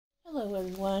Hello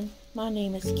everyone, my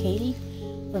name is Katy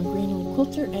from Greenland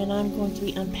Quilter, and I'm going to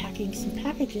be unpacking some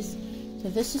packages. So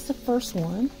this is the first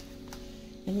one,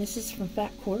 and this is from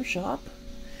Qaqortoq.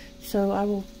 So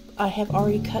I have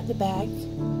already cut the bag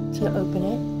to open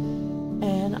it,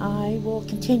 and I will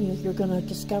continue. You're going to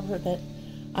discover that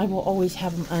I will always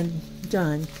have them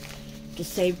undone to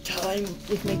save time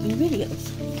with making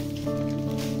videos.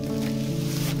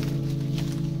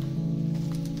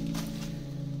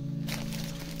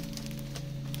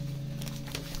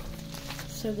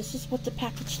 So this is what the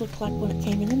package looked like when it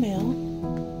came in the mail,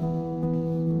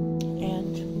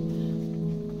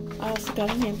 and I also got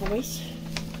an invoice,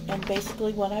 and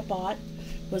basically what I bought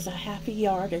was a half a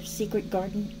yard of Secret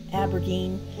Garden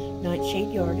Aberdeen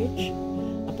Nightshade yardage.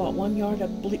 I bought 1 yard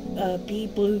of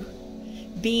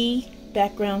B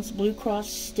backgrounds blue cross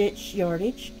stitch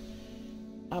yardage.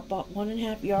 I bought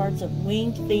 1.5 yards of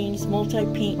Winged Themes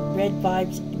multi-pink red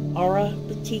vibes aura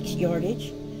batiks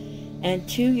yardage, and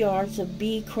 2 yards of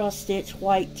B cross stitch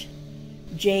white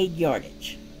jade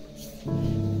yardage.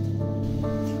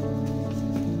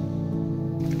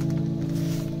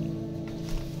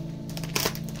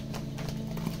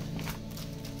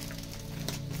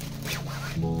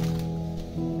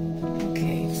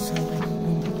 Okay, so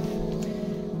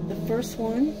the first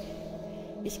one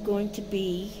is going to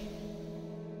be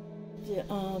the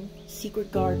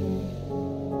Secret Garden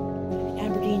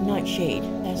Aberdeen Nightshade.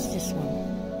 That's this one.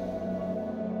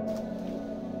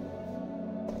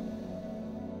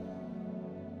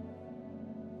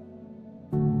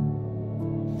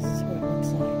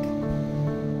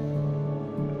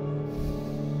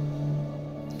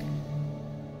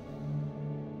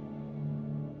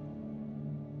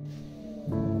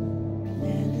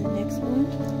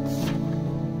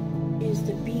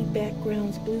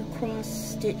 Backgrounds blue cross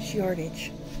stitch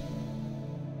yardage.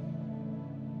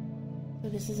 So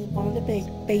this is one of the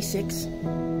basics,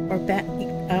 or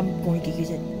I'm going to use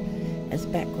it as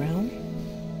background.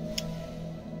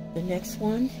 The next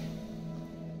one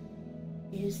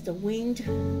is the Winged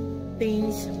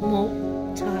Themes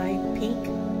multi-pink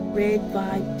red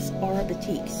vibes aura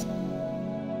batiks.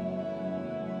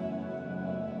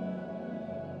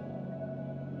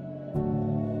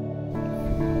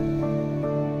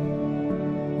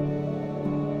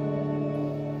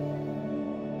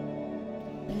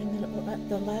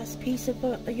 The last piece of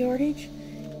a yardage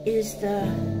is the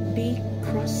B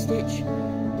cross stitch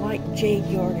white jade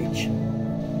yardage.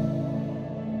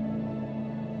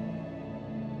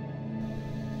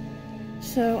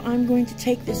 So I'm going to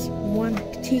take this one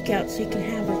batik out so you can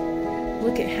have a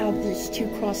look at how these 2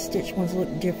 cross stitch ones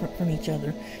look different from each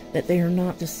other, that they are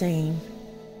not the same.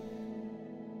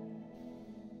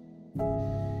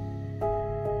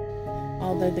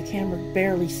 Although the camera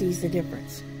barely sees the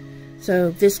difference.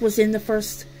 So this was in the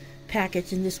first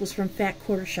package, and this was from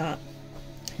Qaqortoq.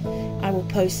 I will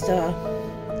post the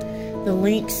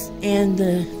links and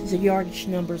the yardage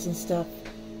numbers and stuff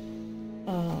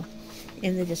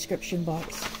in the description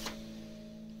box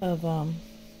of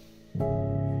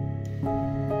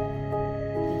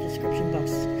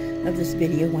this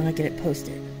video when I get it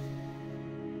posted.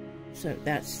 So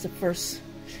that's the first.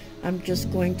 I'm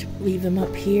just going to leave them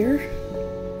up here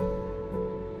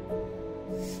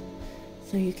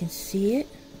so you can see it.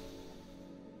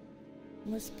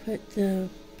 Let's put the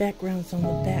backgrounds on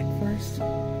the back first.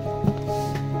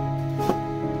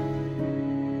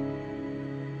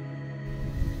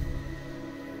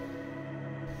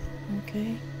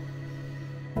 Okay.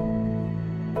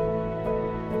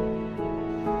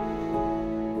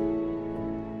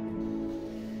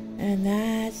 And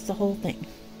that's the whole thing.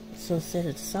 So set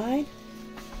it aside.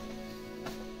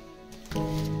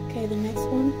 Okay, the next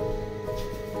one.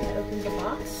 I opened the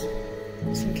box.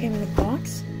 This one came in a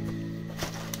box.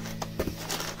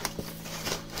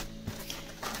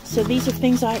 So these are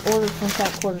things I ordered from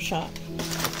Qaqortoq.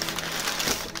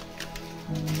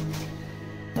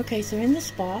 Okay, so in this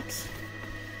box,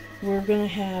 we're going to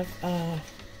have a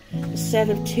set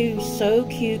of 2 So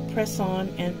Cute press-on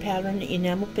and pattern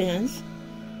enamel pins,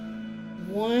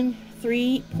 1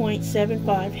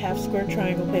 3.75 half square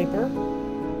triangle paper.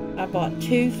 I bought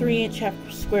 2 3-inch half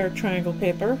square triangle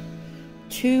paper,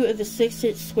 2 of the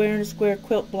 6-inch square and a square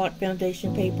quilt block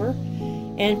foundation paper,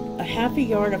 and a half a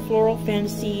yard of Floral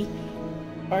Fantasy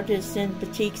Artisan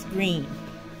Batiks Green.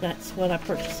 That's what I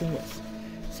purchased in this.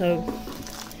 So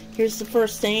here's the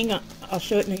first thing. I'll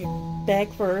show it in the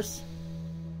bag first.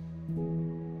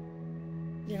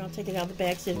 Then I'll take it out of the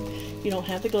bag so you don't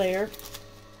have the glare.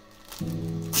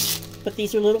 But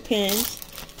these are little pins.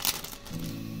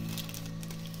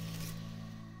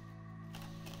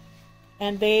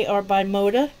 And they are by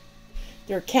Moda.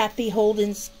 They're Kathy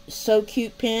Holden's So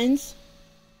Cute pens.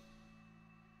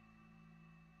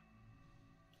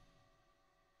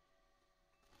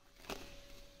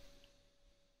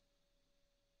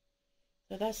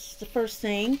 So that's the first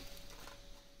thing.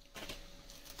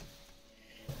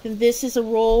 And this is a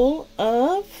roll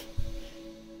of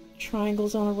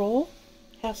triangles on a roll,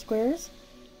 half squares.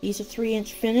 These are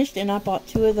 3-inch finished, and I bought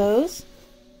 2 of those.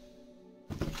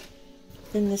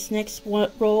 Then this next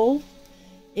roll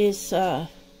is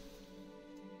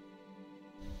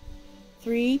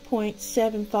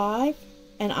 3.75,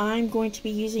 and I'm going to be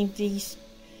using these,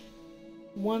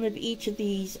 one of each of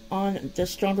these on the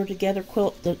Stronger Together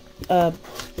quilt, the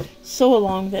sew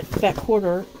along that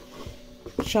Qaqortoq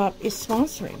shop is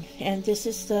sponsoring. And this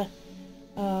is the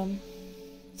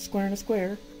square and a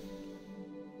square.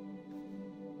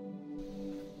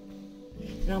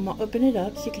 And I'm gonna open it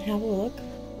up so you can have a look.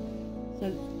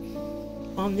 So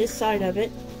on this side of it,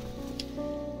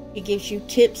 it gives you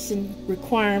tips and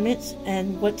requirements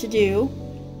and what to do,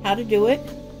 how to do it.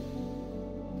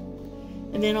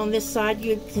 And then on this side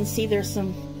you can see there's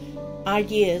some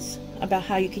ideas about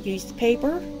how you could use the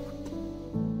paper.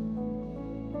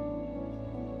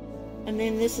 And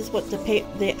then this is what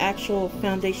the actual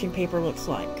foundation paper looks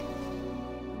like.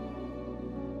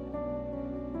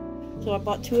 So I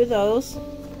bought 2 of those.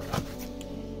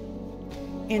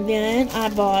 And then I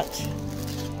bought,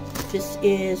 this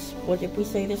is, what did we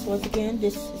say this was again?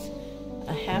 This is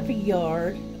a ½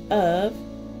 yard of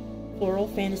Floral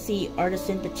Fantasy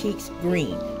Artisan Batiks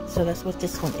Green. So that's what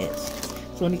this one is.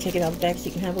 So let me take it out of the bag so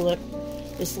you can have a look.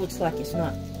 This looks like it's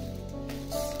not,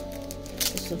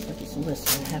 this looks like it's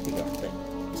less than ½ yard, but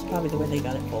it's probably the way they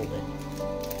got it folded.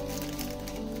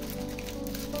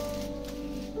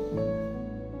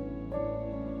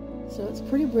 So it's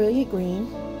pretty brilliant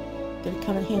green. Gonna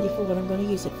come in handy for what I'm going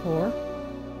to use it for.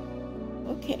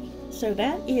 Okay, so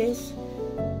that is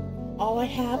all I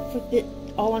have for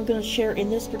all I'm going to share in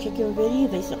this particular video.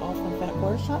 These are all from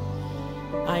Qaqortoq shop.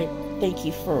 I thank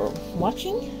you for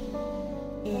watching,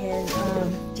 and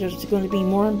there's going to be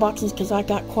more unboxings because I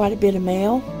got quite a bit of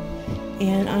mail,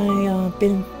 and I've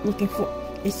been looking for.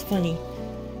 It's funny.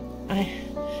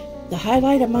 The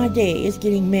highlight of my day is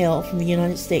getting mail from the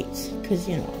United States, because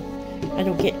you know I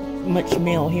don't get much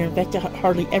mail here. In fact, I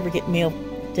hardly ever get mail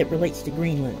that relates to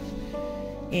Greenland.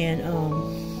 And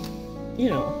you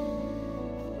know,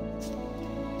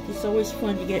 it's always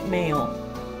fun to get mail.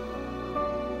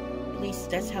 At least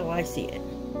that's how I see it.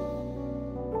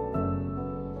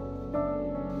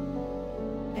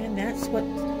 And that's what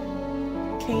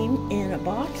came in a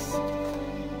box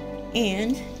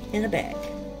and in a bag.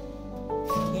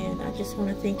 And I just want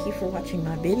to thank you for watching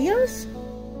my videos.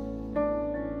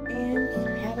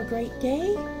 Have a great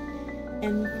day,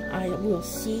 and I will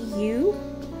see you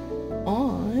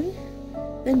on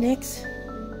the next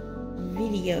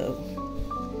video.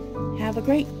 Have a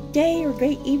great day or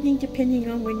great evening depending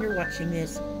on when you're watching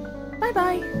this. Bye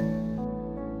bye.